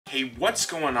Hey, what's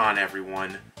going on,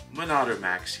 everyone?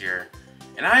 MonadoMax here,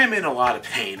 and I am in a lot of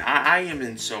pain. I am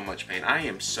in so much pain. I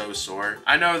am so sore.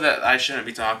 I know that I shouldn't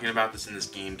be talking about this in this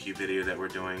GameCube video that we're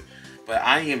doing, but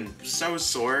I am so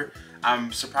sore.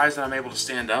 I'm surprised that I'm able to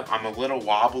stand up. I'm a little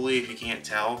wobbly if you can't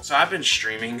tell. So I've been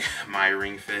streaming my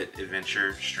Ring Fit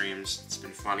adventure streams. It's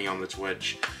been funny on the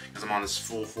Twitch because I'm on this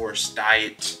full force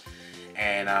diet.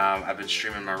 And I've been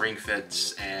streaming my Ring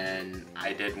Fits, and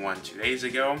I did one 2 days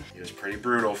ago. It was pretty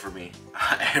brutal for me.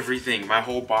 Everything, my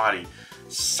whole body,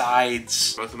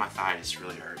 sides, both of my thighs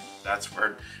really hurt. That's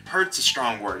where hurt's a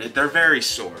strong word. They're very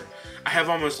sore. I have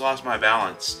almost lost my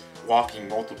balance walking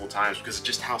multiple times because of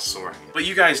just how sore I am. But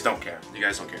you guys don't care. You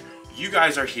guys don't care. You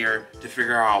guys are here to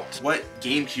figure out what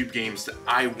GameCube games that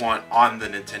I want on the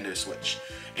Nintendo Switch.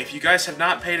 If you guys have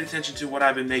not paid attention to what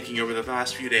I've been making over the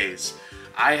past few days,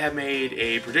 I have made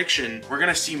a prediction. We're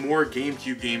gonna see more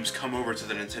GameCube games come over to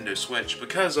the Nintendo Switch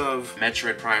because of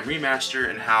Metroid Prime Remaster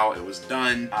and how it was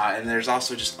done. And there's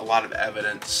also just a lot of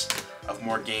evidence of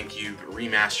more GameCube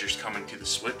remasters coming to the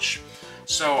Switch.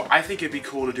 So I think it'd be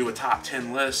cool to do a top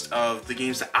 10 list of the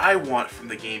games that I want from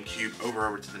the GameCube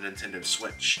over to the Nintendo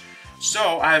Switch.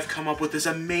 So I've come up with this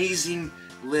amazing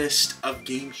list of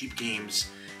GameCube games,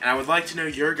 and I would like to know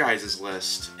your guys'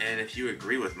 list, and if you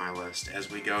agree with my list as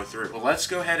we go through. Well, let's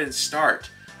go ahead and start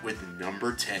with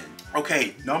number 10.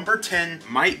 Okay, number 10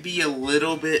 might be a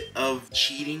little bit of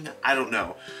cheating, I don't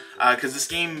know. Because this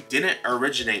game didn't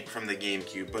originate from the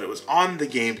GameCube, but it was on the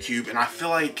GameCube, and I feel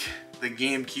like the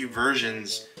GameCube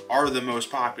versions are the most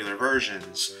popular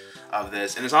versions of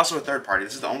this. And it's also a third party.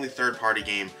 This is the only third party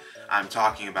game I'm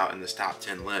talking about in this top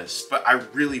 10 list, but I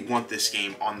really want this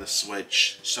game on the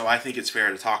Switch, so I think it's fair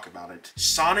to talk about it.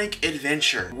 Sonic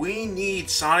Adventure. We need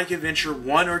Sonic Adventure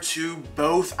 1 or 2,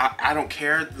 both. I don't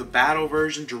care, the battle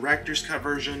version, director's cut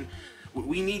version.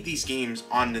 We need these games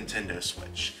on Nintendo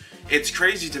Switch. It's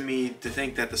crazy to me to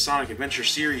think that the Sonic Adventure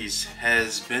series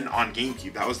has been on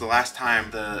GameCube. That was the last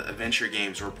time the adventure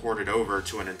games were ported over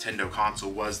to a Nintendo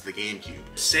console, was the GameCube.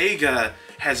 Sega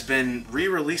has been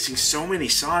re-releasing so many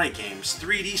Sonic games,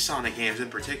 3D Sonic games in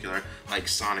particular, like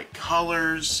Sonic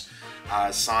Colors,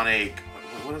 Sonic...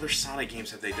 What other Sonic games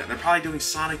have they done? They're probably doing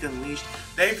Sonic Unleashed.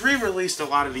 They've re-released a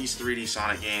lot of these 3D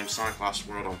Sonic games. Sonic Lost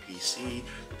World on PC.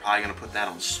 They're probably going to put that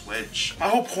on Switch. My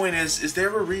whole point is they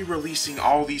were re-releasing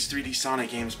all these 3D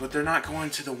Sonic games, but they're not going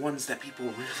to the ones that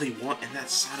people really want, and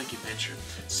that's Sonic Adventure.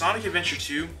 Sonic Adventure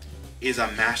 2 is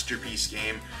a masterpiece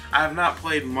game. I have not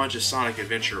played much of Sonic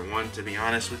Adventure 1, to be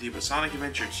honest with you, but Sonic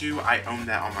Adventure 2, I own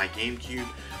that on my GameCube.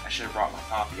 I should have brought my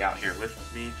copy out here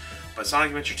with me. But Sonic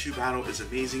Adventure 2 Battle is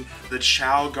amazing. The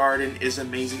Child Garden is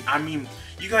amazing. I mean,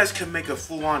 you guys could make a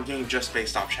full-on game just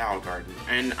based off Child Garden.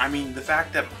 And I mean, the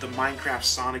fact that the Minecraft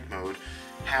Sonic mode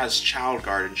has Child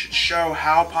Garden should show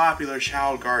how popular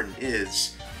Child Garden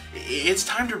is. It's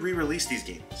time to re-release these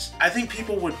games. I think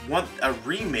people would want a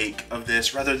remake of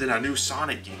this rather than a new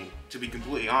Sonic game, to be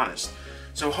completely honest.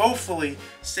 So hopefully,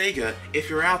 Sega, if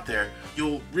you're out there,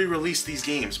 you'll re-release these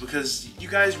games, because you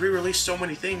guys re-release so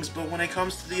many things, but when it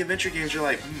comes to the adventure games, you're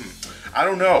like, I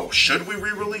don't know, should we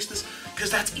re-release this? Because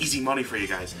that's easy money for you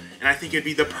guys. And I think it'd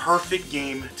be the perfect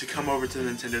game to come over to the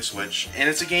Nintendo Switch. And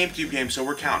it's a GameCube game, so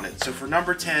we're counting it. So for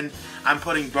number 10, I'm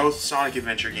putting both Sonic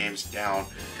Adventure games down,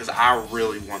 because I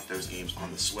really want those games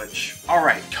on the Switch.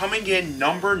 Alright, coming in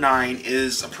number 9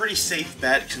 is a pretty safe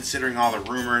bet considering all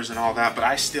the rumors and all that, but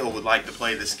I still would like to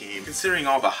play this game, considering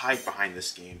all the hype behind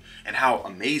this game, and how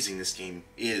amazing this game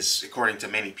is, according to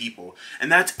many people.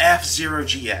 And that's F-Zero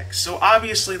GX. So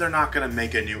obviously they're not going to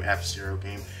make a new F-Zero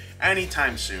game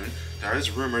anytime soon. There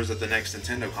is rumors that the next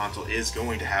Nintendo console is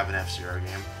going to have an F-Zero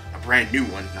game. A brand new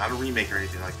one, not a remake or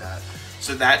anything like that.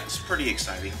 So that's pretty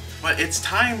exciting. But it's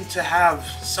time to have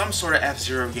some sort of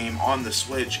F-Zero game on the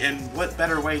Switch, and what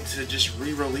better way to just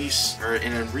re-release, or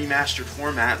in a remastered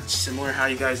format, similar how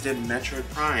you guys did Metroid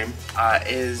Prime,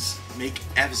 is make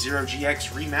F-Zero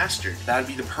GX remastered. That would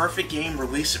be the perfect game.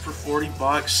 Release it for 40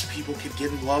 bucks. People could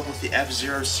get in love with the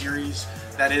F-Zero series.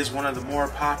 That is one of the more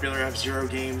popular F-Zero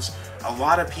games. A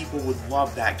lot of people would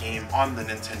love that game on the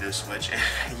Nintendo Switch.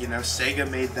 And, you know, Sega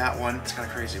made that one. It's kind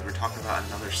of crazy. We're talking about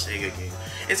another Sega game.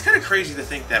 It's kind of crazy to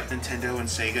think that Nintendo and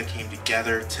Sega came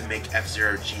together to make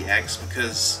F-Zero GX,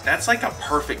 because that's like a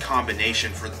perfect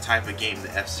combination for the type of game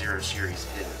the F-Zero series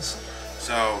is.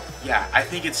 So, yeah, I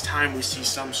think it's time we see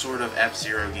some sort of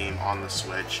F-Zero game on the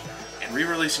Switch. And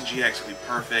re-releasing GX would be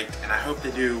perfect, and I hope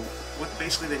they do what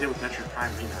basically they did with Metroid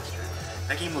Prime Remastered.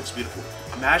 That game looks beautiful.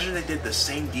 Imagine they did the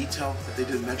same detail that they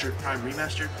did in Metroid Prime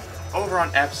Remastered over on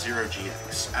F-Zero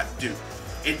GX. Dude,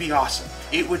 It'd be awesome.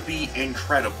 It would be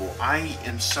incredible. I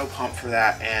am so pumped for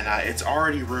that, and it's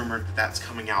already rumored that that's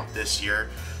coming out this year,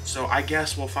 so I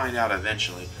guess we'll find out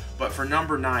eventually. But for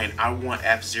number 9, I want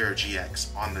F-Zero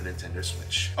GX on the Nintendo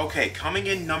Switch. Okay, coming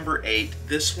in number 8,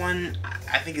 this one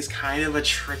I think is kind of a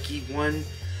tricky one.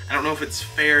 I don't know if it's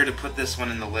fair to put this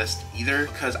one in the list either,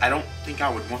 because I don't think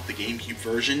I would want the GameCube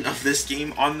version of this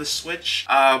game on the Switch.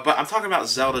 But I'm talking about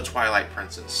Zelda Twilight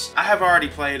Princess. I have already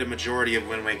played a majority of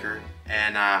Wind Waker,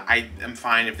 and I am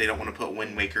fine if they don't want to put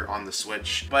Wind Waker on the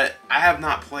Switch, but I have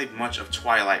not played much of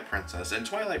Twilight Princess. And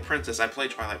Twilight Princess, I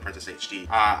played Twilight Princess HD.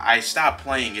 I stopped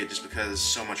playing it just because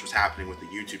so much was happening with the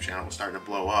YouTube channel. It was starting to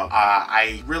blow up.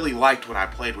 I really liked what I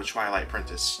played with Twilight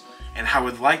Princess, and I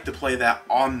would like to play that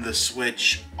on the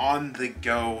Switch, on the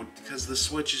go, because the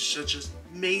Switch is such an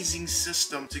amazing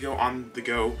system to go on the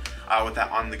go with that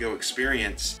on the go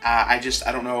experience. I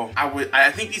don't know.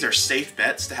 I think these are safe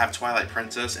bets to have Twilight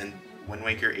Princess and Wind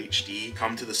Waker HD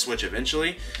come to the Switch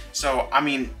eventually. So, I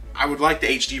mean, I would like the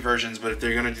HD versions, but if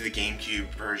they're gonna do the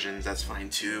GameCube versions, that's fine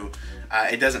too.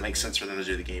 It doesn't make sense for them to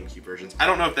do the GameCube versions. I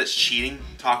don't know if that's cheating,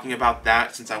 talking about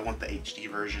that, since I want the HD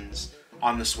versions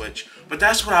on the Switch, but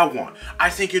that's what I want. I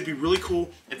think it'd be really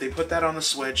cool if they put that on the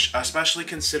Switch, especially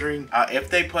considering if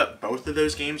they put both of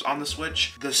those games on the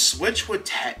Switch would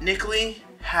technically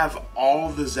have all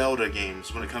the Zelda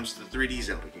games when it comes to the 3D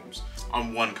Zelda games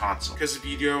on one console. Because if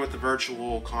you go with the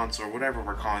virtual console, or whatever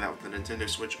we're calling that, with the Nintendo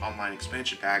Switch Online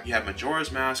Expansion Pack, you have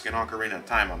Majora's Mask and Ocarina of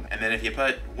Time on there. And then if you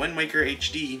put Wind Waker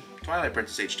HD, Twilight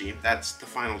Princess HD, that's the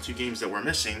final 2 games that we're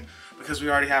missing, because we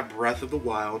already have Breath of the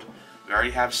Wild, we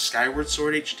already have Skyward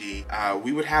Sword HD.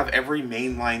 We would have every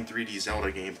mainline 3D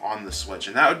Zelda game on the Switch,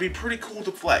 and that would be pretty cool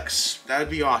to flex. That would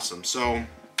be awesome. So,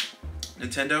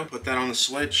 Nintendo, put that on the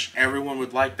Switch. Everyone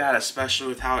would like that, especially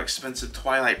with how expensive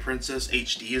Twilight Princess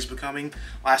HD is becoming.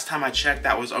 Last time I checked,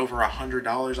 that was over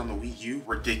 $100 on the Wii U.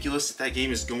 Ridiculous that that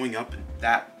game is going up in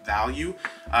that value.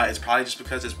 It's probably just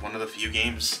because it's one of the few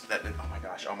games that, oh my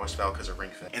gosh, almost fell because of Ring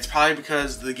Fit. It's probably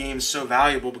because the game is so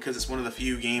valuable because it's one of the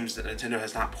few games that Nintendo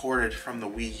has not ported from the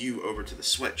Wii U over to the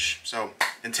Switch. So,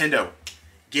 Nintendo,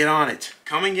 get on it.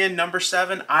 Coming in number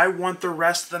 7, I want the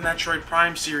rest of the Metroid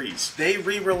Prime series. They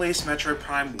re-released Metroid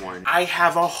Prime 1. I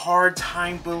have a hard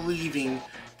time believing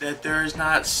that there is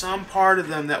not some part of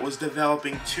them that was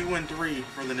developing 2 and 3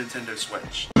 for the Nintendo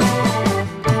Switch.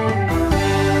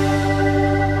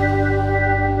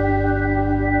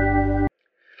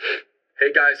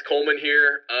 Hey guys, Coleman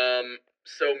here.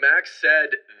 So Max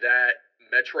said that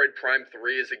Metroid Prime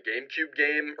 3 is a GameCube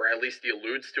game, or at least he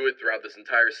alludes to it throughout this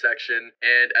entire section.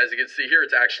 And as you can see here,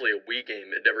 it's actually a Wii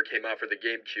game. It never came out for the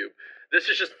GameCube. This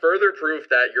is just further proof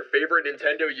that your favorite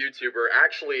Nintendo YouTuber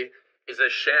actually is a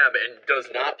sham and does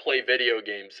not play video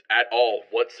games at all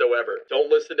whatsoever. Don't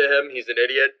listen to him. He's an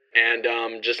idiot.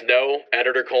 And just know,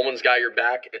 Editor Coleman's got your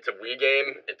back. It's a Wii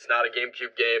game. It's not a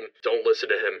GameCube game. Don't listen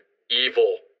to him.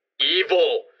 Evil.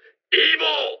 Evil.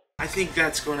 Evil! I think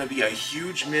that's going to be a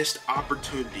huge missed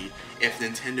opportunity if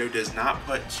Nintendo does not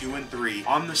put 2 and 3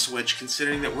 on the Switch,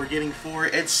 considering that we're getting 4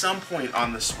 at some point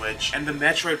on the Switch, and the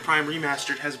Metroid Prime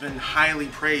Remastered has been highly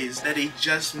praised, that it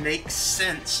just makes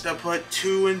sense to put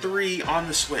 2 and 3 on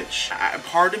the Switch.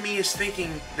 Part of me is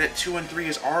thinking that 2 and 3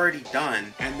 is already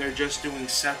done, and they're just doing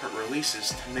separate releases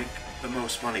to make the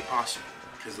most money possible.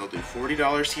 Because they'll do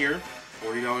 $40 here,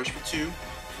 $40 for 2,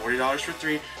 $40 for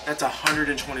 3, that's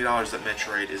 $120 that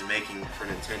Metroid is making for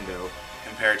Nintendo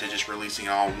compared to just releasing it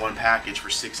all in one package for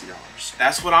 $60.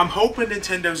 That's what I'm hoping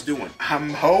Nintendo's doing. I'm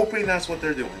hoping that's what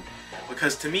they're doing.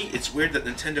 Because to me, it's weird that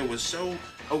Nintendo was so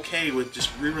okay with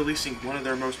just re-releasing one of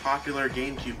their most popular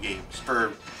GameCube games for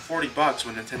 $40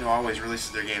 when Nintendo always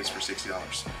releases their games for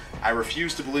 $60. I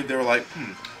refuse to believe they were like,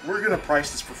 we're gonna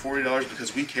price this for $40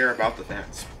 because we care about the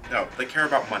fans. No, they care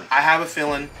about money. I have a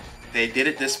feeling they did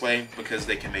it this way because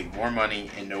they can make more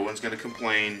money and no one's gonna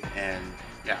complain, and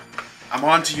yeah. I'm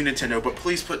on to you, Nintendo, but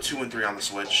please put 2 and 3 on the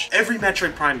Switch. Every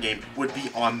Metroid Prime game would be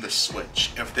on the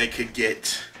Switch if they could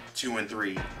get 2 and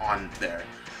 3 on there.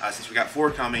 Since we got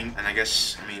 4 coming, and I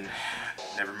guess, I mean,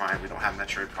 never mind, we don't have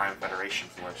Metroid Prime Federation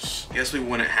Force. I guess we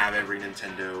wouldn't have every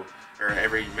Nintendo, or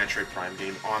every Metroid Prime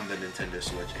game on the Nintendo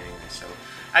Switch anyway, so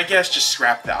I guess just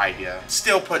scrap the idea.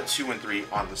 Still put 2 and 3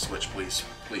 on the Switch, please.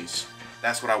 Please.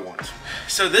 That's what I want.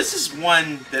 So this is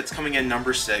one that's coming in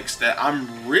number 6 that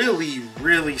I'm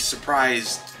really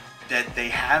surprised that they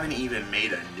haven't even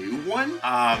made a new one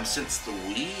since the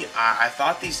Wii. I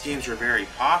thought these games were very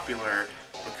popular,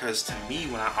 because to me,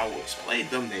 when I always played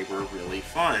them, they were really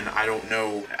fun. I don't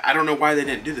know why they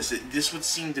didn't do this. This would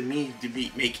seem to me to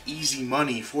make easy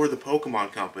money for the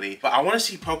Pokemon Company, but I want to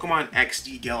see Pokemon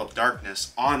XD Gale of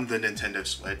Darkness on the Nintendo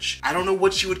Switch. I don't know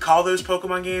what you would call those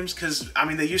Pokemon games, because I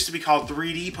mean, they used to be called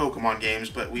 3D Pokemon games,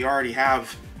 but we already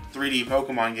have 3D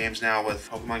Pokemon games now, with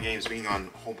Pokemon games being on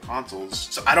home consoles.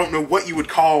 So I don't know what you would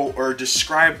call or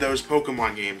describe those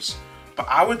Pokemon games, but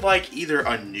I would like either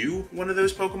a new one of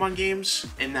those Pokemon games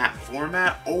in that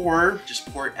format, or just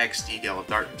port XD Gale of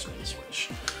Darkness on the Switch.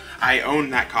 I own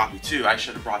that copy too. I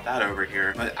should have brought that over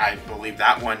here, but I believe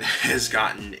that one has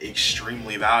gotten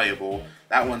extremely valuable.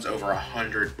 That one's over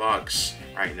 $100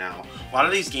 right now. A lot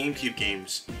of these GameCube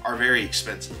games are very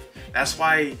expensive. That's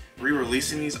why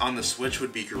re-releasing these on the Switch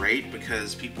would be great,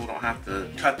 because people don't have to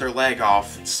cut their leg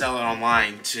off and sell it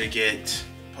online to get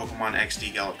Pokemon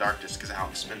XD Gale of Darkness, because of how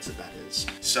expensive that is.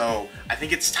 So I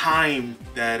think it's time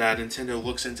that Nintendo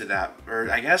looks into that,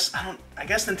 or I guess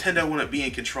Nintendo wouldn't be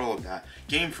in control of that.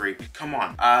 Game Freak, come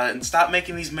on, and stop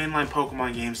making these mainline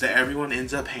Pokemon games that everyone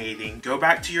ends up hating. Go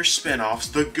back to your spin-offs,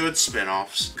 the good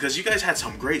spin-offs, because you guys had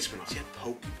some great spin-offs. You had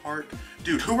Poke Park,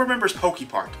 dude. Who remembers Poke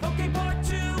Park?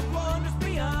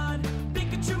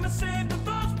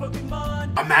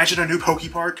 Imagine a new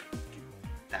Poke Park.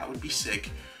 That would be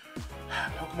sick.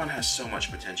 Pokemon has so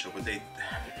much potential, but they're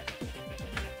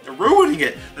ruining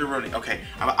it. They're ruining it. Okay,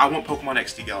 I want Pokemon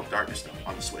XD Gale of Darkness though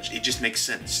on the Switch. It just makes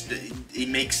sense. It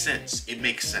makes sense. It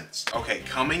makes sense. Okay,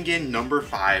 coming in number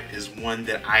 5 is one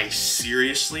that I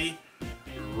seriously,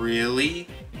 really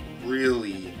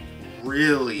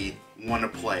want to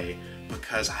play,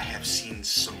 because I have seen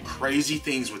some crazy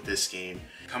things with this game.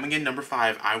 Coming in number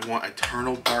 5, I want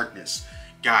Eternal Darkness.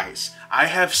 Guys, I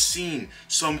have seen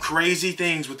some crazy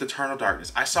things with Eternal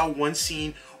Darkness. I saw one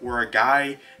scene where a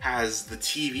guy has the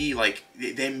TV, like,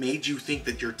 they made you think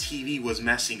that your TV was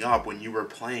messing up when you were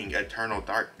playing Eternal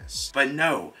Darkness. But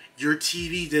no, your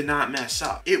TV did not mess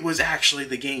up. It was actually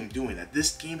the game doing that.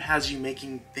 This game has you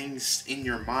making things in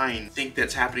your mind think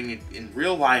that's happening in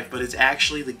real life, but it's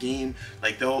actually the game.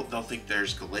 Like, they'll think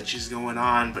there's glitches going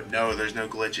on, but no, there's no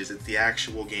glitches. It's the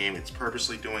actual game. It's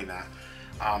purposely doing that.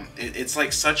 It's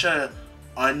like such a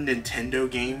un-Nintendo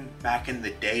game back in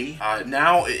the day.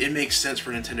 Now it makes sense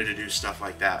for Nintendo to do stuff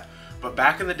like that. But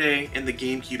back in the day, in the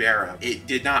GameCube era, it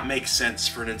did not make sense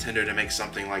for Nintendo to make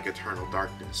something like Eternal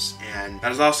Darkness. And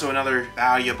that is also another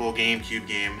valuable GameCube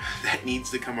game that needs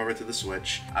to come over to the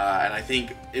Switch. And I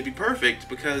think it'd be perfect,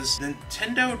 because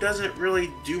Nintendo doesn't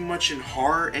really do much in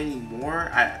horror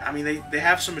anymore. I mean, they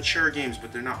have some mature games,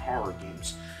 but they're not horror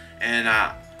games. And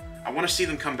I want to see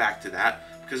them come back to that,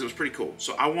 because it was pretty cool.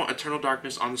 So I want Eternal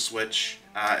Darkness on the Switch.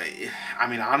 I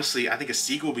mean, honestly, I think a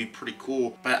sequel would be pretty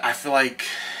cool, but I feel like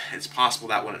it's possible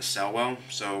that wouldn't sell well.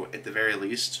 So at the very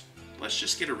least, let's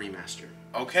just get a remaster.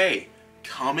 Okay,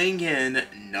 coming in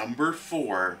number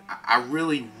 4. I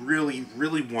really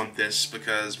want this,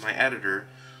 because my editor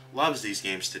loves these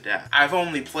games to death. I've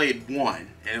only played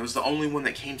one, and it was the only one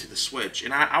that came to the Switch,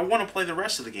 and I want to play the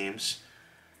rest of the games.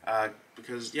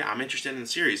 Because, yeah, I'm interested in the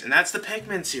series, and that's the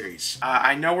Pikmin series.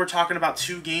 I know we're talking about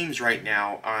 2 games right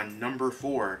now on number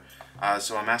 4,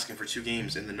 so I'm asking for 2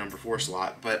 games in the number 4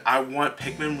 slot, but I want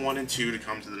Pikmin 1 and 2 to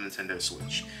come to the Nintendo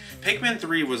Switch. Pikmin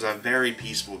 3 was a very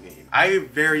peaceful game. I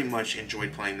very much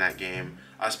enjoyed playing that game,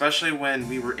 especially when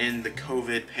we were in the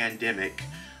COVID pandemic.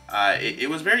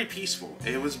 It was very peaceful.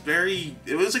 It was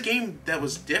a game that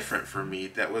was different for me,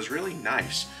 that was really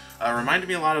nice. Reminded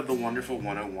me a lot of the Wonderful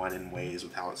 101 in ways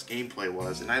with how its gameplay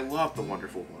was, and I love the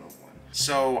Wonderful 101.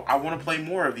 So I want to play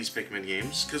more of these Pikmin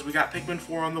games, because we got Pikmin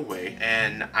 4 on the way,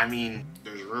 and I mean,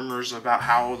 there's rumors about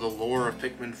how the lore of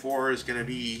Pikmin 4 is going to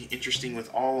be interesting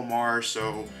with Olimar,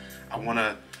 so I want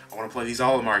to play these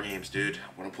Olimar games, dude.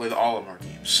 I want to play the Olimar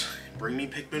games. Bring me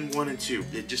Pikmin 1 and 2.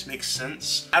 It just makes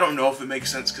sense. I don't know if it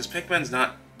makes sense, because Pikmin's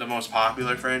not the most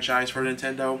popular franchise for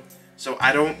Nintendo, so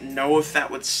I don't know if that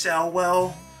would sell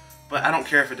well. But I don't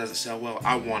care if it doesn't sell well.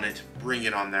 I want it. Bring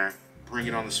it on there. Bring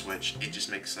it on the Switch. It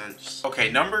just makes sense. Okay,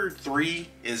 number 3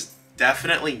 is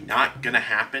definitely not gonna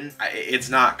happen. It's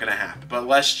not gonna happen. But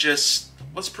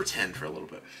let's pretend for a little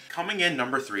bit. Coming in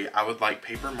number 3, I would like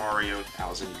Paper Mario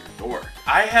Thousand Year Door.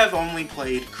 I have only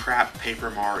played crap Paper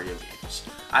Mario games.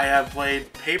 I have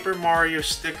played Paper Mario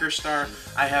Sticker Star.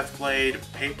 I have played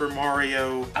Paper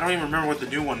Mario... I don't even remember what the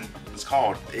new one was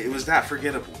called. It was that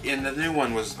forgettable. And the new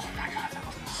one was... oh my god.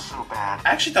 So bad. I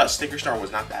actually thought Sticker Star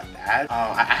was not that bad.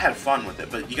 I had fun with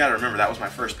it, but you gotta remember that was my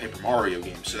first Paper Mario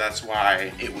game, so that's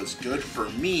why it was good for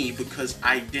me, because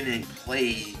I didn't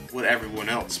play what everyone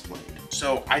else played.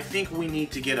 So I think we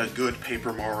need to get a good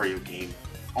Paper Mario game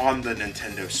on the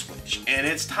Nintendo Switch, and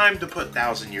it's time to put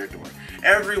Thousand Year Door.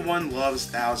 Everyone loves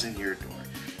Thousand Year Door.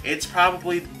 It's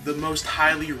probably the most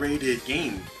highly rated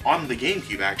game on the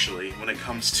GameCube, actually, when it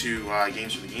comes to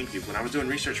games for the GameCube. When I was doing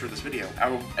research for this video,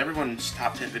 everyone's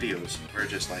top 10 videos were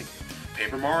just like,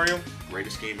 Paper Mario,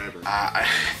 greatest game ever.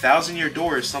 Thousand Year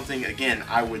Door is something, again,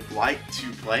 I would like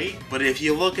to play, but if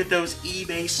you look at those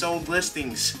eBay sold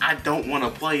listings, I don't want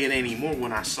to play it anymore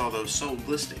when I saw those sold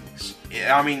listings.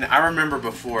 I mean, I remember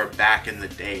before, back in the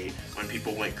day, when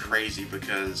people went crazy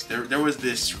because there was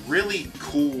this really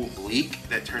cool leak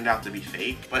that turned out to be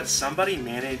fake, but somebody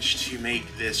managed to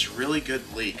make this really good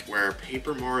leak where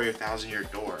Paper Mario Thousand Year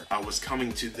Door was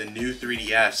coming to the new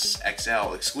 3DS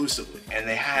XL exclusively, and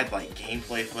they had like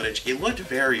gameplay footage. It looked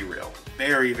very real,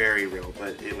 very, very real,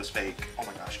 but it was fake. Oh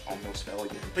my gosh, almost fell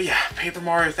again. But yeah, Paper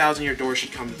Mario Thousand Year Door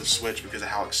should come to the Switch because of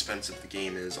how expensive the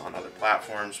game is on other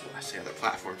platforms. Well, I say other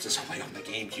platforms, it's only on the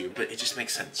GameCube, but it just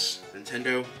makes sense.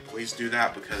 Nintendo, please do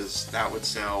that because that would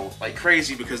sell like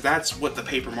crazy, because that's what the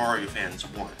Paper Mario fans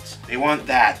want. They want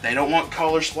that. They don't want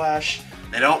Color Splash.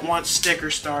 They don't want Sticker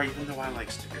Star, even though I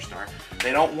like Sticker Star.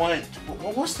 They don't want,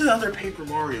 what's the other Paper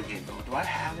Mario game though? Do I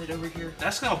have it over here?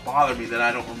 That's gonna bother me that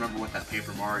I don't remember what that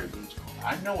Paper Mario game's called.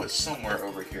 I know it's somewhere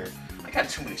over here. I got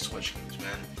too many Switch games,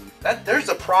 man. There's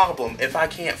a problem if I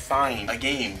can't find a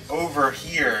game over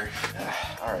here.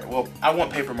 Alright, well, I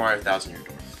want Paper Mario Thousand Year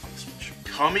Door on the Switch.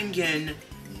 Coming in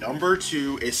number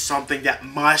 2 is something that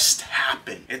must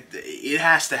happen. It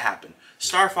has to happen.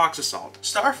 Star Fox Assault.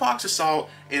 Star Fox Assault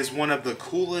is one of the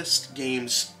coolest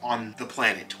games on the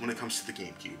planet when it comes to the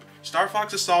GameCube. Star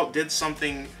Fox Assault did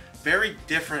something very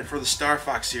different for the Star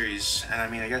Fox series, and I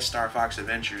mean, I guess Star Fox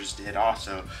Adventures did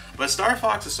also, but Star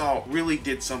Fox Assault really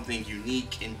did something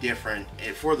unique and different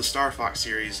for the Star Fox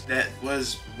series that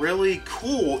was really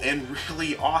cool and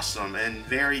really awesome and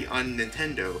very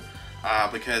un-Nintendo.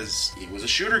 Because it was a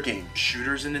shooter game.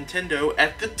 Shooters in Nintendo,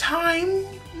 at the time,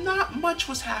 not much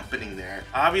was happening there.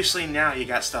 Obviously now you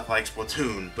got stuff like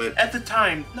Splatoon, but at the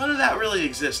time, none of that really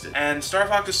existed. And Star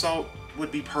Fox Assault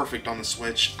would be perfect on the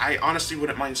Switch. I honestly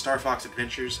wouldn't mind Star Fox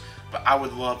Adventures, but I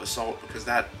would love Assault because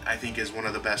that, I think, is one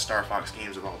of the best Star Fox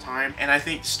games of all time. And I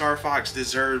think Star Fox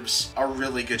deserves a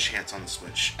really good chance on the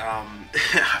Switch.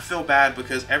 I feel bad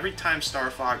because every time Star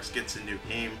Fox gets a new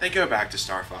game, they go back to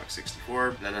Star Fox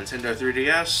 64. The Nintendo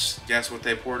 3DS, guess what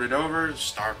they ported over?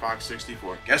 Star Fox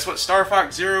 64. Guess what Star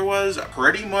Fox Zero was?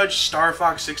 Pretty much Star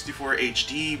Fox 64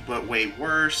 HD, but way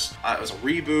worse. It was a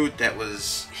reboot that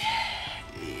was...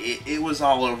 It was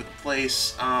all over the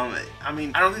place. I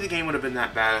mean, I don't think the game would have been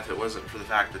that bad if it wasn't for the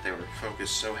fact that they were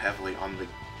focused so heavily on the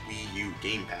Wii U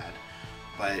gamepad.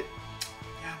 But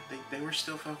yeah, they were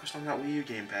still focused on that Wii U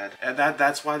gamepad. And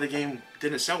that's why the game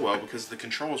didn't sell well, because the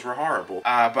controls were horrible.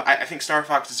 But I think Star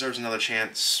Fox deserves another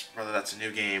chance, whether that's a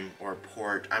new game or a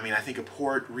port. I mean, I think a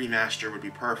port remaster would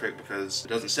be perfect because it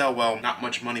doesn't sell well. Not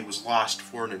much money was lost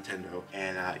for Nintendo.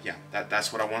 And yeah,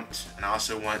 that's what I want. And I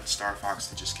also want Star Fox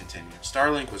to just continue.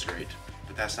 Starlink was great,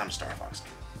 but that's not a Star Fox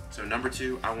game. So number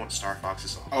 2, I want Star Fox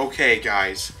Assault. Okay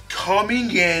guys,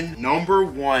 coming in number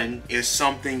 1 is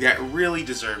something that really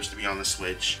deserves to be on the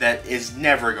Switch that is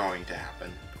never going to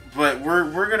happen. But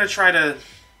we're gonna try to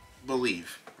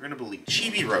believe. We're gonna believe.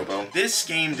 Chibi Robo. This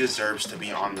game deserves to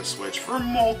be on the Switch for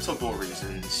multiple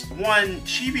reasons. One,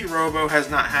 Chibi Robo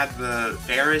has not had the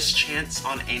fairest chance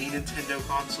on any Nintendo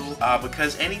console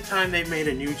because anytime they've made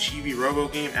a new Chibi Robo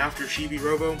game after Chibi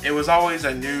Robo, it was always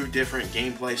a new, different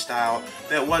gameplay style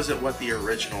that wasn't what the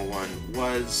original one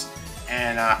was.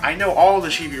 And I know all the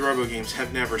Chibi Robo games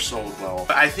have never sold well,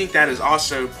 but I think that is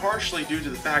also partially due to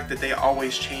the fact that they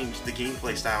always change the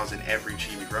gameplay styles in every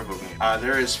Chibi Robo game.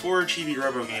 There is 4 Chibi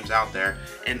Robo games out there,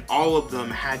 and all of them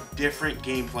had different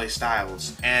gameplay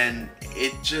styles, and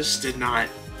it just did not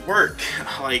work.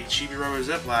 Like Chibi Robo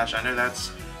Ziplash, I know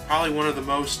that's probably one of the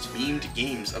most memed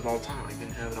games of all time. I can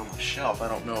have it on my shelf. I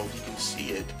don't know if you can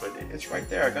see it, but it's right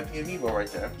there. I got the amiibo right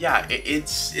there. Yeah,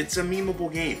 it's a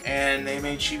memeable game, and they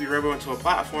made Chibi Robo into a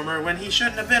platformer when he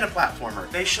shouldn't have been a platformer.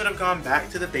 They should have gone back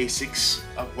to the basics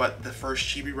of what the first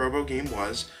Chibi Robo game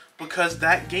was, because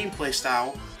that gameplay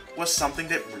style was something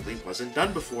that really wasn't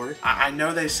done before. I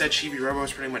know they said Chibi Robo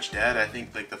is pretty much dead. I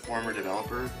think like the former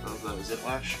developer of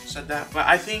Ziplash said that. But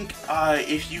I think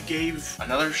if you gave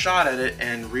another shot at it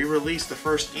and re-released the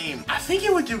first game, I think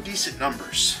it would do decent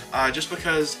numbers. Just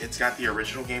because it's got the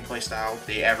original gameplay style. If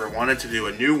they ever wanted to do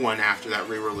a new one after that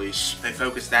re-release, they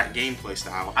focused that gameplay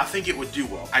style, I think it would do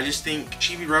well. I just think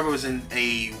Chibi Robo is in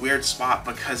a weird spot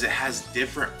because it has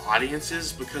different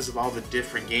audiences because of all the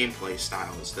different gameplay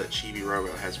styles that Chibi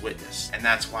Robo has witnessed. And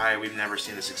that's why we've never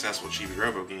seen a successful Chibi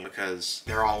Robo game, because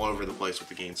they're all over the place with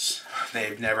the games.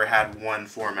 They've never had one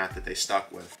format that they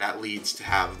stuck with that leads to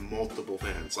have multiple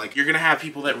fans. Like, you're gonna have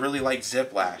people that really like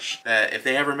Ziplash, that if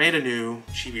they ever made a new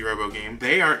Chibi Robo game,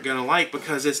 they aren't gonna like,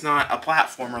 because it's not a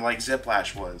platformer like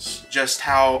Ziplash was. Just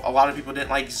how a lot of people didn't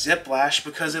like Ziplash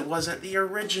because it wasn't the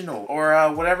original. Or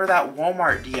whatever that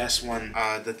Walmart DS one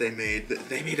that they made.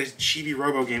 They made a Chibi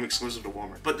Robo game exclusive to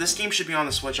Walmart. But this game should be on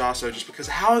the Switch also, just because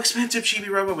of how expensive Chibi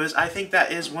Robo is. I think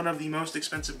that is one of the most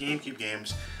expensive GameCube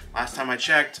games. Last time I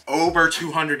checked, over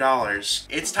 $200.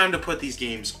 It's time to put these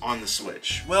games on the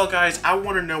Switch. Well guys, I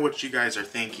want to know what you guys are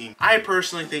thinking. I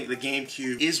personally think the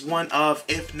GameCube is one of,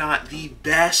 if not the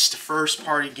best first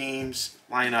party games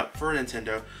lineup for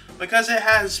Nintendo, because it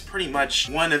has pretty much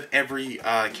one of every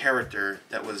character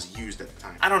that was used at the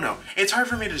time. I don't know. It's hard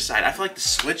for me to decide. I feel like the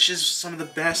Switch is some of the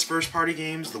best first party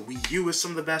games, the Wii U is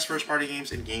some of the best first party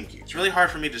games, and GameCube. It's really hard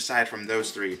for me to decide from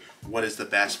those three what is the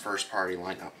best first party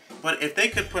lineup. But if they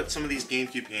could put some of these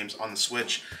GameCube games on the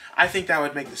Switch, I think that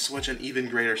would make the Switch an even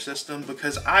greater system,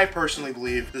 because I personally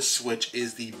believe the Switch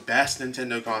is the best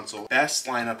Nintendo console, best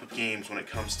lineup of games when it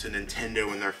comes to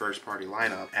Nintendo and their first party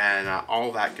lineup, and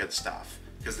all that good stuff.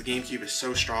 Because the GameCube is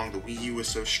so strong, the Wii U is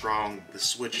so strong, the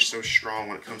Switch is so strong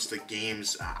when it comes to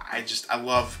games. I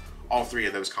love all three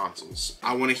of those consoles.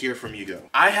 I want to hear from you though.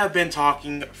 I have been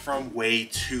talking from way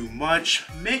too much.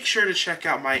 Make sure to check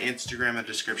out my Instagram in the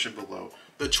description below.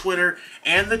 The Twitter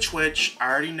and the Twitch. I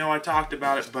already know I talked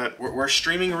about it, but we're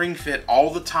streaming Ring Fit all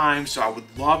the time, so I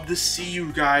would love to see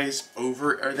you guys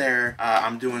over there.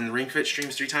 I'm doing Ring Fit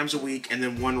streams 3 times a week and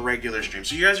then 1 regular stream.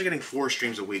 So you guys are getting 4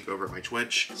 streams a week over at my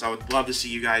Twitch. So I would love to see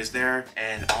you guys there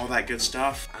and all that good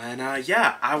stuff. And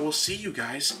yeah, I will see you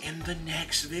guys in the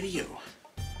next video.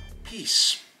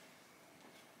 Peace.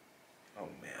 Oh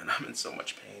man, I'm in so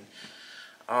much pain.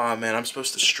 Oh man, I'm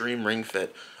supposed to stream Ring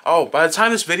Fit. Oh, by the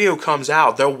time this video comes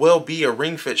out, there will be a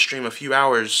Ring Fit stream a few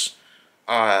hours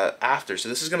after. So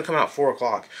this is going to come out 4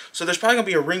 o'clock. So there's probably going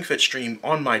to be a Ring Fit stream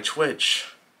on my Twitch.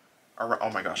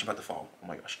 Oh my gosh, I'm about to fall. Oh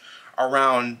my gosh.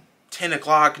 Around 10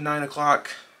 o'clock, 9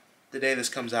 o'clock, the day this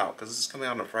comes out. Because this is coming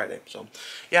out on a Friday. So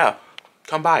yeah,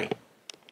 come by.